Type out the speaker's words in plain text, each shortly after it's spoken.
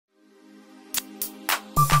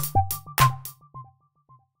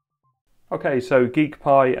Okay, so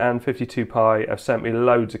Geekpi and 52Pi have sent me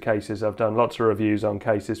loads of cases. I've done lots of reviews on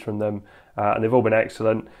cases from them and they've all been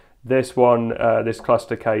excellent. This one, this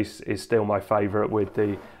cluster case is still my favourite with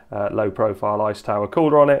the low profile ice tower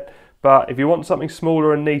cooler on it. But if you want something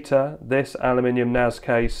smaller and neater, this aluminium NAS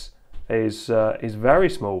case is very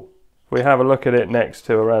small. If we have a look at it next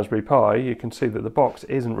to a Raspberry Pi, you can see that the box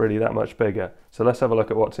isn't really that much bigger. So let's have a look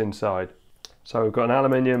at what's inside. So we've got an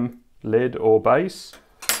aluminium lid or base.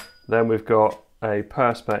 Then we've got a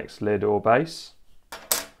perspex lid or base,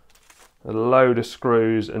 a load of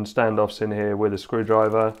screws and standoffs in here with a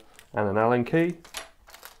screwdriver and an Allen key.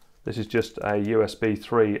 This is just a USB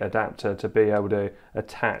 3 adapter to be able to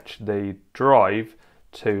attach the drive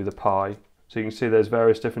to the Pi. So you can see there's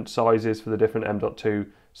various different sizes for the different M.2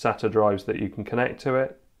 SATA drives that you can connect to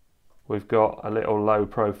it. We've got a little low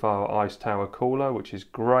profile ice tower cooler, which is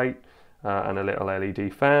great, and a little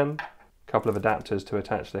LED fan. Couple of adapters to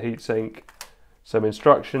attach the heatsink, some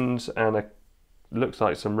instructions, and looks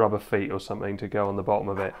like some rubber feet or something to go on the bottom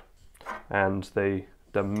of it, and the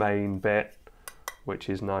main bit, which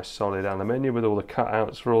is nice solid aluminium with all the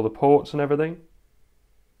cutouts for all the ports and everything.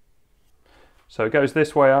 So it goes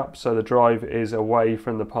this way up, so the drive is away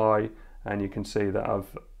from the Pi, and you can see that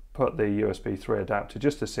I've put the USB 3 adapter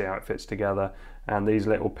just to see how it fits together, and these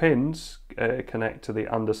little pins connect to the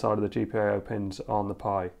underside of the GPIO pins on the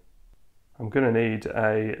Pi. I'm going to need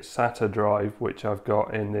a SATA drive, which I've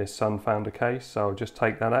got in this Sunfounder case, so I'll just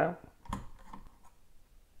take that out.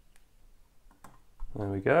 There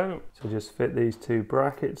we go. So just fit these two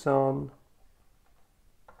brackets on.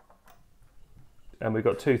 And we've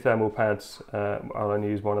got two thermal pads. I'll only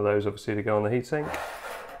use one of those obviously to go on the heatsink.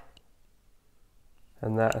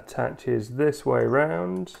 And that attaches this way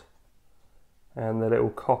round, and the little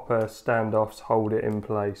copper standoffs hold it in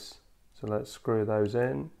place. So let's screw those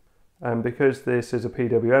in. And because this is a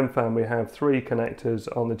PWM fan, we have three connectors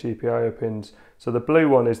on the GPIO pins. So the blue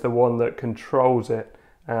one is the one that controls it,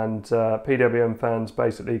 and PWM fans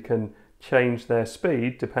basically can change their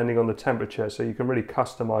speed depending on the temperature, so you can really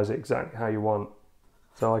customize it exactly how you want.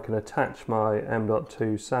 So I can attach my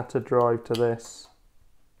M.2 SATA drive to this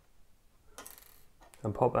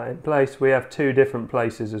and pop that in place. We have two different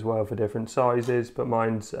places as well for different sizes, but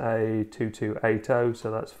mine's a 2280, so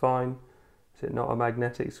that's fine. Is it not a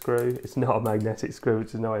magnetic screw? It's not a magnetic screw, which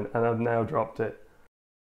is annoying, and I've now dropped it.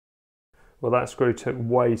 Well, that screw took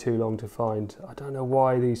way too long to find. I don't know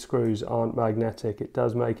why these screws aren't magnetic. It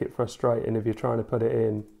does make it frustrating if you're trying to put it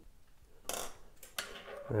in.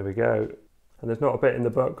 There we go. And there's not a bit in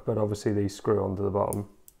the book, but obviously these screw onto the bottom.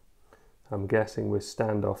 I'm guessing with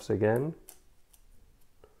standoffs again.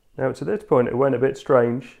 Now to this point it went a bit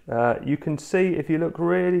strange. You can see if you look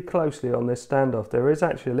really closely on this standoff, there is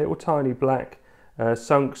actually a little tiny black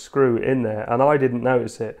sunk screw in there, and I didn't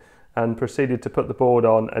notice it and proceeded to put the board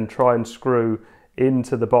on and try and screw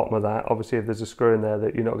into the bottom of that. Obviously if there's a screw in there,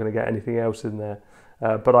 that you're not going to get anything else in there,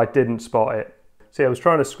 but I didn't spot it. See, I was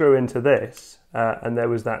trying to screw into this and there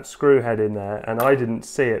was that screw head in there, and I didn't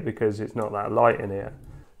see it because it's not that light in here.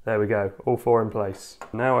 There we go, all four in place.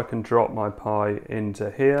 Now I can drop my Pi into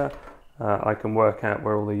here. I can work out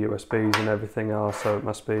where all the USBs and everything are, so it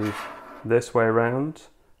must be this way around.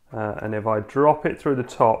 And if I drop it through the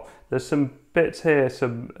top, there's some bits here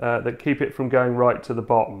that keep it from going right to the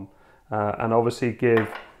bottom, and obviously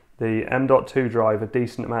give the M.2 drive a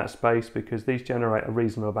decent amount of space because these generate a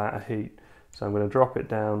reasonable amount of heat. So I'm going to drop it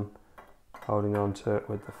down, holding on to it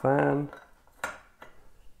with the fan.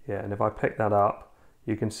 Yeah, and if I pick that up,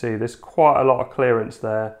 you can see there's quite a lot of clearance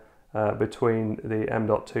there between the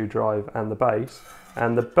M.2 drive and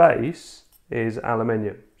the base is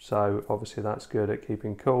aluminium, so obviously that's good at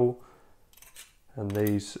keeping cool. And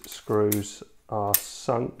these screws are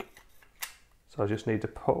sunk, so I just need to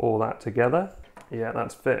put all that together. Yeah,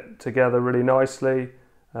 that's fit together really nicely.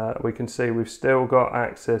 We can see we've still got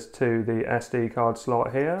access to the SD card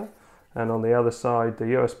slot here, and on the other side the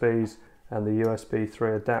USBs and the USB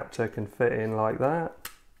 3 adapter can fit in like that.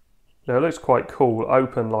 Now it looks quite cool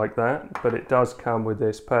open like that, but it does come with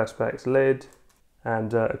this perspex lid,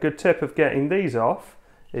 and a good tip of getting these off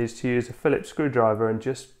is to use a Phillips screwdriver and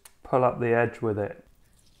just pull up the edge with it.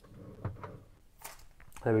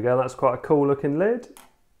 There we go, that's quite a cool looking lid.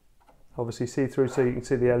 Obviously see through so you can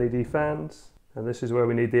see the LED fans, and this is where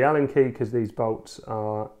we need the Allen key because these bolts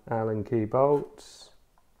are Allen key bolts.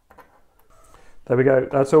 There we go,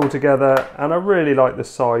 that's all together, and I really like the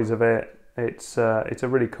size of it. It's a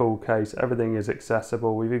really cool case. Everything is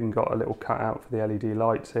accessible. We've even got a little cutout for the LED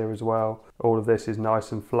lights here as well. All of this is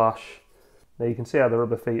nice and flush. Now you can see how the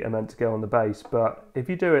rubber feet are meant to go on the base, but if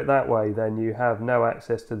you do it that way, then you have no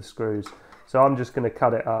access to the screws. So I'm just going to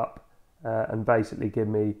cut it up and basically give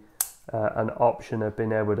me an option of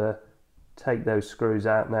being able to take those screws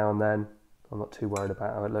out now and then. I'm not too worried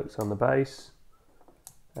about how it looks on the base.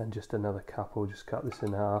 And just another couple, just cut this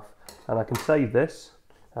in half. And I can save this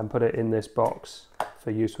and put it in this box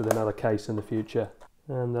for use with another case in the future.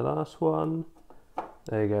 And the last one,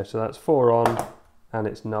 there you go. So that's 4 on and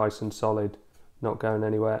it's nice and solid, not going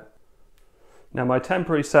anywhere. Now my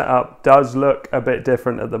temporary setup does look a bit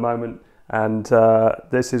different at the moment, and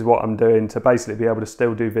this is what I'm doing to basically be able to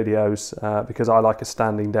still do videos because I like a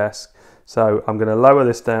standing desk. So I'm going to lower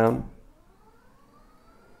this down.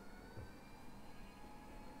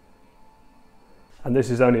 And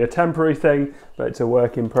this is only a temporary thing, but it's a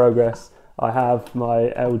work in progress. I have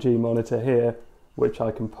my LG monitor here, which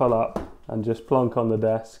I can pull up and just plonk on the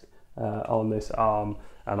desk on this arm,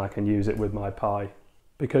 and I can use it with my Pi.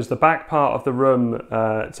 Because the back part of the room,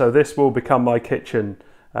 so this will become my kitchen.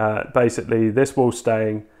 Basically this wall's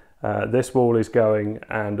staying, this wall is going,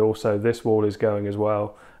 and also this wall is going as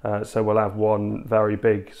well. So we'll have one very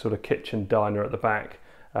big sort of kitchen diner at the back,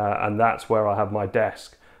 and that's where I have my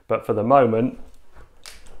desk. But for the moment,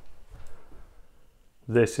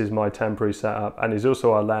 this is my temporary setup, and is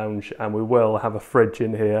also our lounge, and we will have a fridge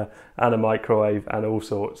in here and a microwave and all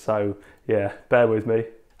sorts. So yeah, bear with me.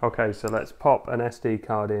 Okay, so let's pop an SD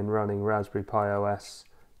card in running Raspberry Pi OS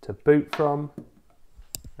to boot from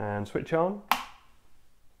and switch on.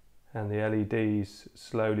 And the LEDs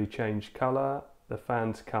slowly change colour, the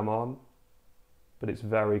fans come on, but it's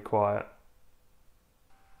very quiet.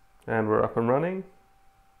 And we're up and running.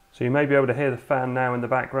 So you may be able to hear the fan now in the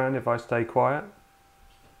background if I stay quiet.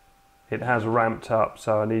 It has ramped up,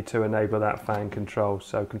 so I need to enable that fan control.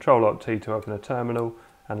 So Control-Alt-T to open a terminal,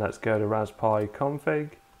 and let's go to Raspberry config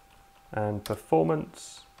and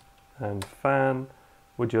performance and fan.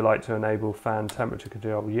 Would you like to enable fan temperature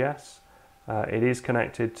control? Yes. It is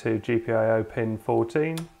connected to GPIO pin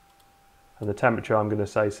 14, and the temperature I'm going to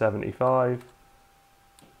say 75.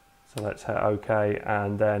 So let's hit OK,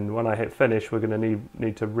 and then when I hit finish, we're going to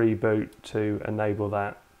need to reboot to enable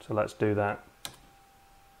that. So let's do that.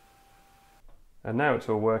 And now it's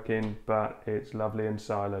all working, but it's lovely and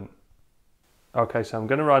silent. Okay, so I'm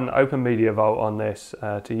going to run Openmediavault on this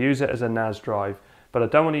to use it as a NAS drive, but I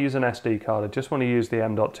don't want to use an SD card, I just want to use the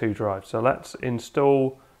M.2 drive. So let's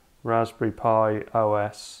install Raspberry Pi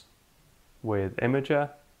OS with Imager.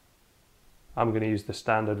 I'm going to use the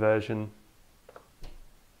standard version.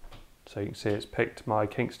 So you can see it's picked my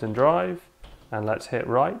Kingston drive, and let's hit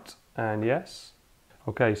write and yes.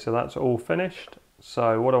 Okay, so that's all finished.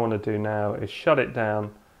 So what I want to do now is shut it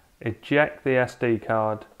down, eject the SD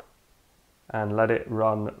card, and let it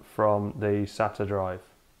run from the SATA drive.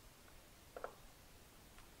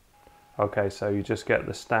 Okay, so you just get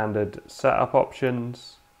the standard setup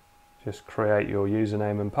options. Just create your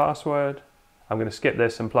username and password. I'm going to skip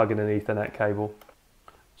this and plug in an Ethernet cable.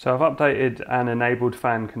 So I've updated and enabled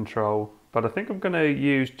fan control, but I think I'm going to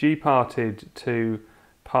use gparted to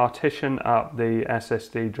partition up the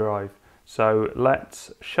SSD drive. So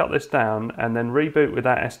let's shut this down and then reboot with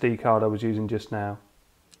that SD card I was using just now.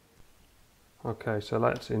 Okay, so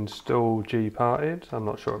let's install gparted. I'm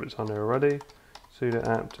not sure if it's on there already. Sudo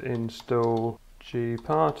apt install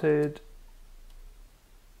gparted.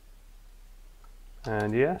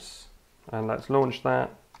 And yes, and let's launch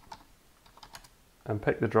that and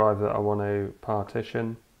pick the drive that I want to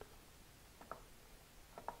partition.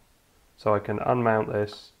 So I can unmount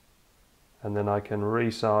this, and then I can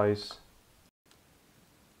resize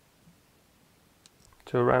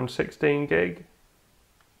to around 16 gig.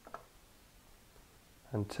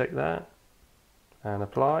 And tick that and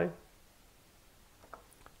apply,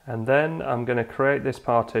 and then I'm going to create this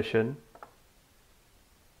partition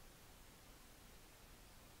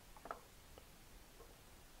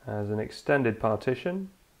as an extended partition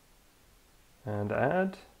and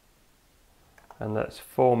add, and let's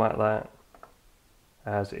format that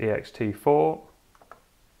as ext4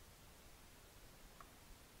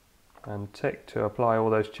 and tick to apply all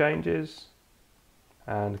those changes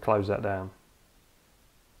and close that down.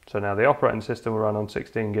 So now the operating system will run on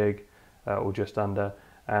 16 gig or just under,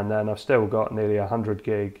 and then I've still got nearly 100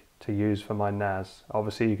 gig to use for my NAS.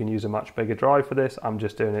 Obviously you can use a much bigger drive for this, I'm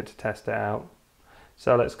just doing it to test it out.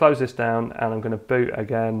 So let's close this down, and I'm going to boot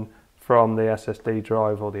again from the SSD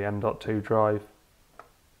drive or the M.2 drive.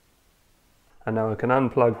 And now I can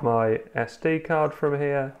unplug my SD card from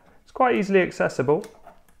here. It's quite easily accessible,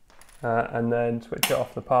 and then switch it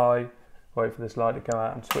off the Pi. Wait for this light to go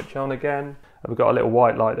out and switch on again. We've got a little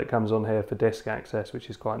white light that comes on here for disk access, which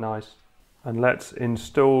is quite nice. And let's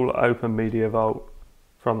install Openmediavault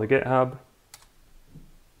from the GitHub.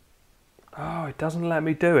 Oh, it doesn't let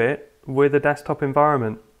me do it. with a desktop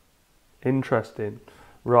environment. Interesting.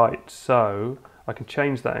 Right, so I can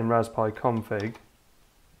change that in Raspberry config.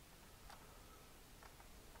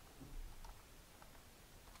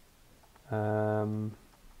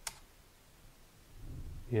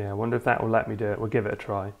 Yeah, I wonder if that will let me do it. We'll give it a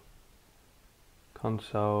try.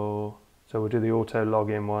 Console. So we'll do the auto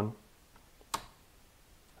login one.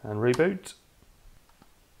 And reboot.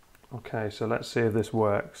 Okay, so let's see if this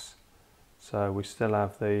works. So we still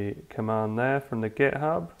have the command there from the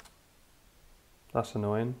GitHub. That's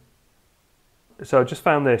annoying. So I just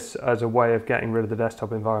found this as a way of getting rid of the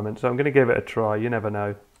desktop environment. So I'm going to give it a try. You never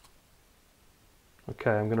know.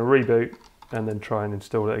 Okay, I'm going to reboot and then try and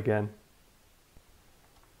install it again.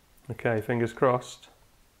 Okay, fingers crossed.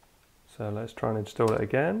 So let's try and install it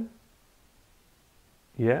again.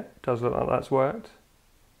 Yeah, it does look like that's worked.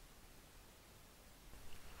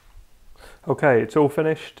 Okay, it's all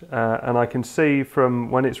finished, and I can see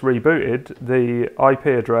from when it's rebooted, the IP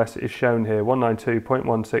address is shown here,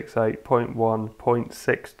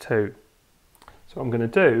 192.168.1.62. So what I'm going to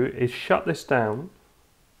do is shut this down.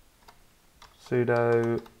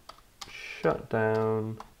 Sudo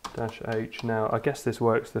shutdown -h. Now, I guess this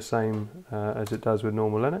works the same as it does with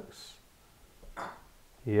normal Linux.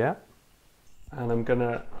 Yeah. And I'm going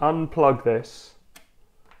to unplug this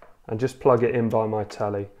and just plug it in by my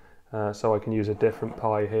telly. So I can use a different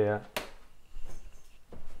Pi here.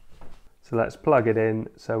 So let's plug it in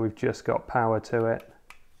so we've just got power to it.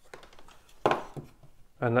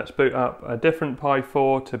 And let's boot up a different Pi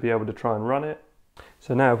 4 to be able to try and run it.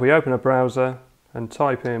 So now if we open a browser and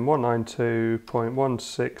type in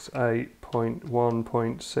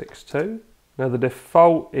 192.168.1.62. Now the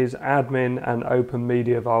default is admin and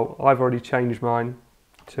Openmediavault. I've already changed mine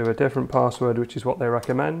to a different password, which is what they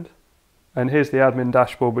recommend. And here's the admin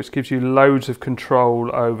dashboard, which gives you loads of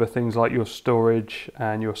control over things like your storage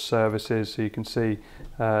and your services. So you can see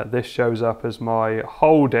this shows up as my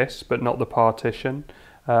whole disk, but not the partition.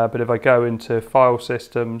 But if I go into file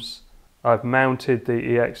systems, I've mounted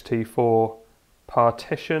the ext4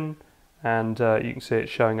 partition, and you can see it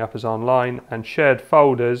showing up as online. And shared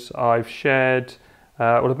folders, I've shared,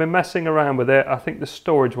 well, I've been messing around with it. I think the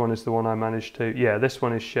storage one is the one I managed to, yeah, this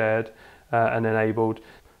one is shared and enabled.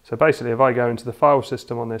 So basically, if I go into the file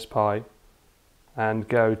system on this Pi and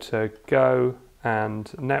go to Go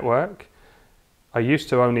and Network, I used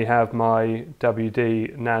to only have my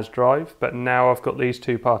WD NAS drive, but now I've got these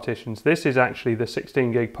two partitions. This is actually the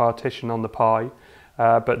 16 gig partition on the Pi,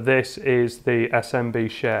 but this is the SMB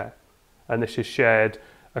share, and this is shared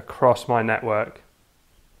across my network.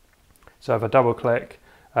 So if I double click,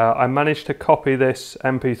 I managed to copy this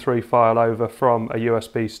MP3 file over from a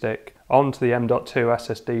USB stick onto the M.2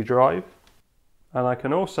 SSD drive, and I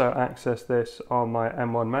can also access this on my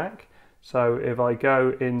M1 Mac. So if I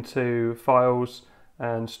go into files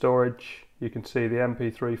and storage, you can see the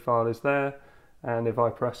MP3 file is there, and if I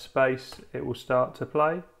press space it will start to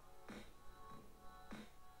play,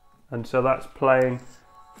 and so that's playing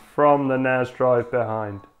from the NAS drive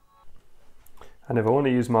behind. And if I want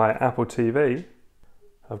to use my Apple TV,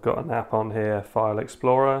 I've got an app on here, File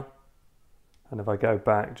Explorer. And if I go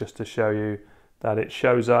back just to show you that it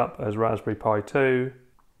shows up as Raspberry Pi 2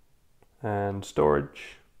 and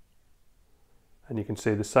storage. And you can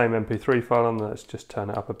see the same MP3 file on there. Let's just turn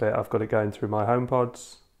it up a bit. I've got it going through my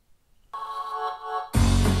HomePods.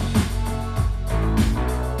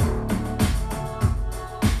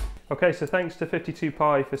 Okay, so thanks to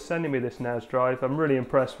 52Pi for sending me this NAS drive. I'm really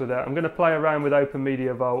impressed with it. I'm going to play around with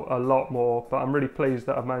Openmediavault a lot more, but I'm really pleased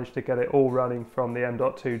that I've managed to get it all running from the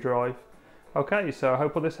M.2 drive. Okay, so I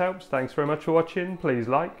hope all this helps. Thanks very much for watching. Please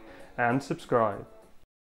like and subscribe.